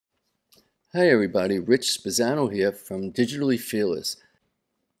Hi everybody, Rich Spezzano here from Digitally Fearless.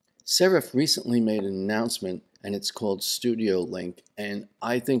 Serif recently made an announcement and it's called Studio Link, and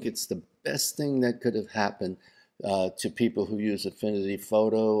I think it's the best thing that could have happened to people who use Affinity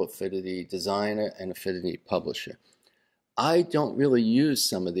Photo, Affinity Designer, and Affinity Publisher. I don't really use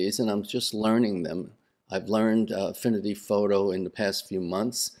some of these and I'm just learning them. I've learned Affinity Photo in the past few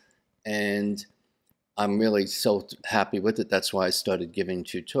months and I'm really so happy with it. That's why I started giving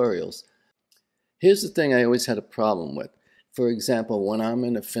tutorials. Here's the thing I always had a problem with. For example, when I'm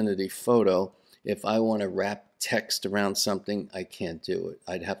in Affinity Photo, if I want to wrap text around something, I can't do it.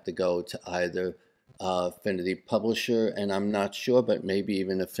 I'd have to go to either Affinity Publisher, and I'm not sure, but maybe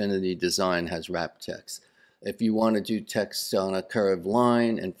even Affinity Design has wrap text. If you want to do text on a curved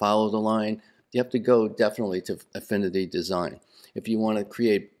line and follow the line, you have to go definitely to Affinity Design. If you want to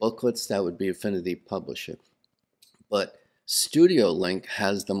create booklets, that would be Affinity Publisher. But Studio Link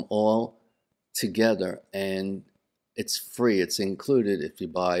has them all together and it's free. It's included if you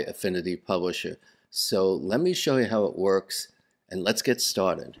buy Affinity Publisher. So let me show you how it works and let's get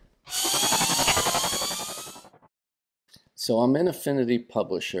started. So I'm in Affinity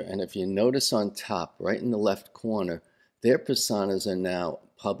Publisher, and if you notice on top right in the left corner, their personas are now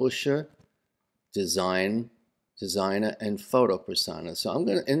Publisher, Designer, and Photo persona. So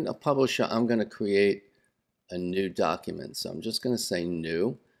in a Publisher, I'm going to create a new document. So I'm just going to say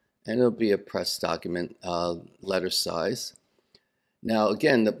New, and it'll be a press document, letter size. Now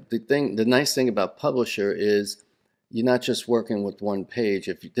again, the nice thing about Publisher is you're not just working with one page.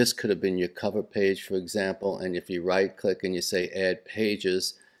 If this could have been your cover page, for example, and if you right click and you say add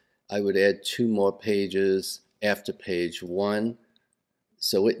pages, I would add 2 more pages after page 1.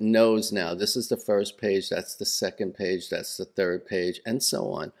 So it knows now this is the first page, that's the second page, that's the third page, and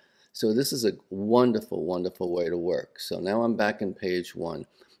so on. So this is a wonderful, wonderful way to work. So now I'm back in page 1.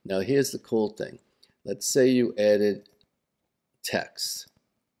 Now here's the cool thing. Let's say you added text.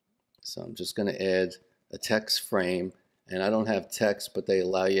 So I'm just going to add a text frame, and I don't have text, but they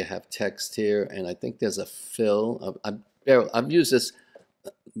allow you to have text here, and I think there's a fill. I've used this,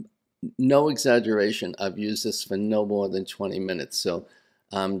 no exaggeration, I've used this for no more than 20 minutes, so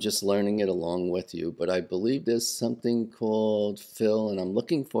I'm just learning it along with you, but I believe there's something called fill, and I'm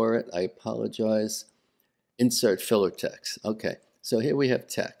looking for it. I apologize. Insert filler text. Okay, so here we have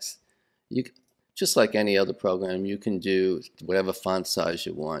text. Just like any other program, you can do whatever font size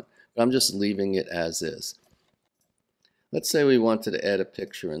you want, but I'm just leaving it as is. Let's say we wanted to add a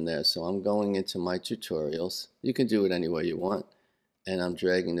picture in there, so I'm going into my tutorials. You can do it any way you want, and I'm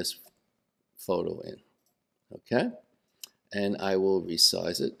dragging this photo in. Okay? And I will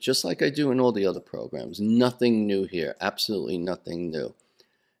resize it just like I do in all the other programs. Nothing new here, absolutely nothing new.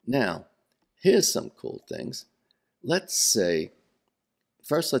 Now, here's some cool things. Let's say,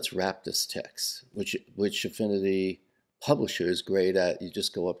 first let's wrap this text, which Affinity Publisher is great at. You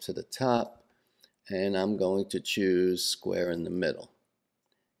just go up to the top, and I'm going to choose square in the middle.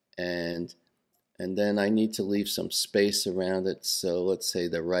 And then I need to leave some space around it. So let's say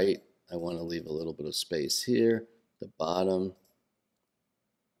the right, I want to leave a little bit of space here. The bottom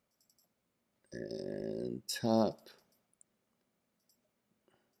and top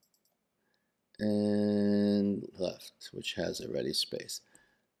and left, which has already space.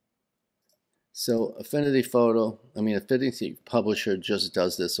 So Affinity Publisher just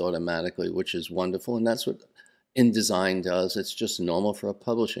does this automatically, which is wonderful, and that's what InDesign does. It's just normal for a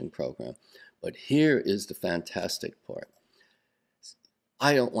publishing program. But here is the fantastic part.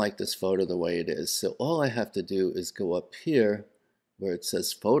 I don't like this photo the way it is, so all I have to do is go up here where it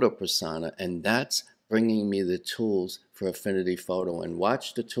says Photo Persona, and that's bringing me the tools for Affinity Photo. And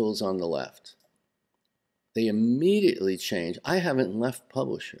watch the tools on the left. They immediately change. I haven't left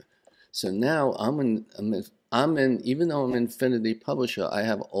Publisher. So now even though I'm in Affinity Publisher, I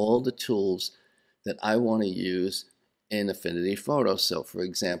have all the tools that I want to use in Affinity Photo. So for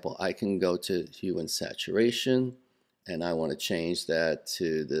example, I can go to Hue and Saturation, and I want to change that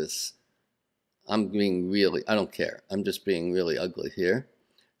to this. I don't care. I'm just being really ugly here.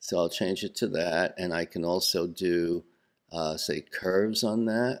 So I'll change it to that, and I can also do, say, curves on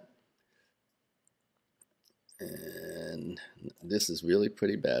that. And this is really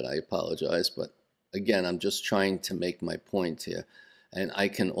pretty bad. I apologize, but again, I'm just trying to make my point here. And I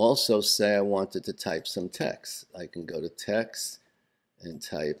can also say I wanted to type some text. I can go to text and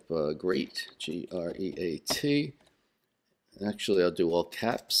type great, G-R-E-A-T. Actually, I'll do all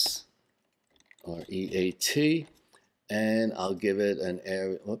caps, R-E-A-T, and I'll give it an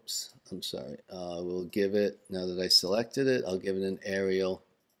area. Whoops, I'm sorry. We'll give it, now that I selected it, I'll give it an Arial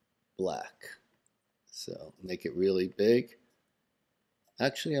black. So make it really big.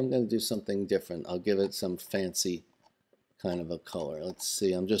 Actually, I'm going to do something different. I'll give it some fancy kind of a color. Let's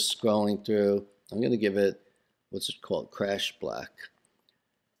see, I'm just scrolling through. I'm going to give it, what's it called, crash black.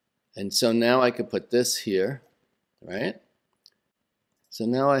 And so now I could put this here, right? So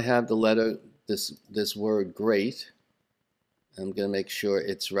now I have the letter, this word great. I'm going to make sure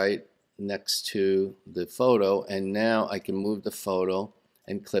it's right next to the photo, and now I can move the photo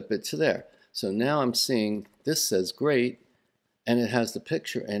and clip it to there. So now I'm seeing this says great, and it has the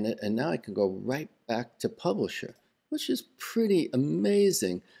picture in it, and now I can go right back to publisher, which is pretty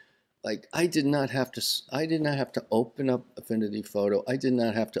amazing. Like I did not have to open up Affinity Photo. I did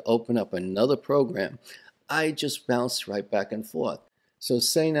not have to open up another program. I just bounced right back and forth. So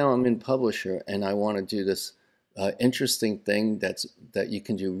say now I'm in publisher and I want to do this interesting thing that you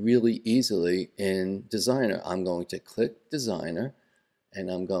can do really easily in Designer. I'm going to click Designer,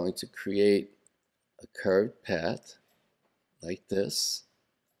 and I'm going to create a curved path like this.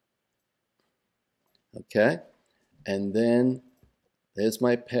 Okay, and then there's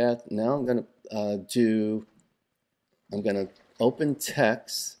my path. Now I'm going to open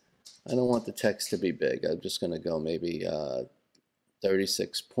text. I don't want the text to be big. I'm just going to go maybe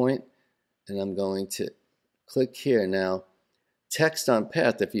 36 point, and I'm going to click here. Now, text on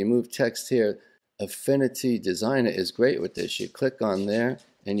path, if you move text here, Affinity Designer is great with this. You click on there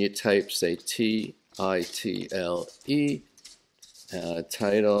and you type, say, title,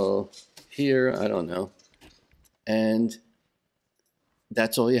 title here, I don't know, and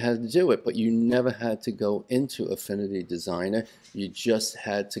that's all you had to do it, but you never had to go into Affinity Designer. You just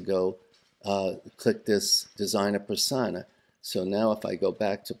had to go click this Designer persona. So now if I go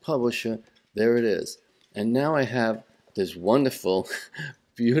back to Publisher, there it is. And now I have this wonderful,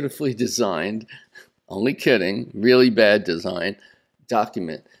 beautifully designed, only kidding, really bad design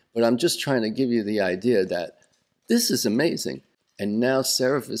document. But I'm just trying to give you the idea that this is amazing. And now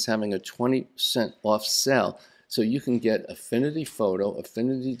Serif is having a 20% off sale. So you can get Affinity Photo,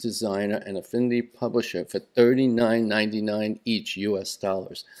 Affinity Designer, and Affinity Publisher for $39.99 each US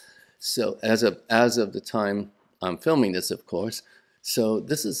dollars. So as of the time I'm filming this, of course. So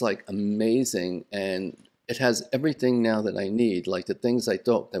this is like amazing, and it has everything now that I need. Like the things I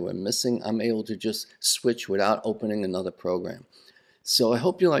thought that were missing, I'm able to just switch without opening another program. So I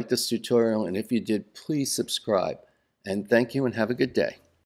hope you liked this tutorial, and if you did, please subscribe. And thank you and have a good day.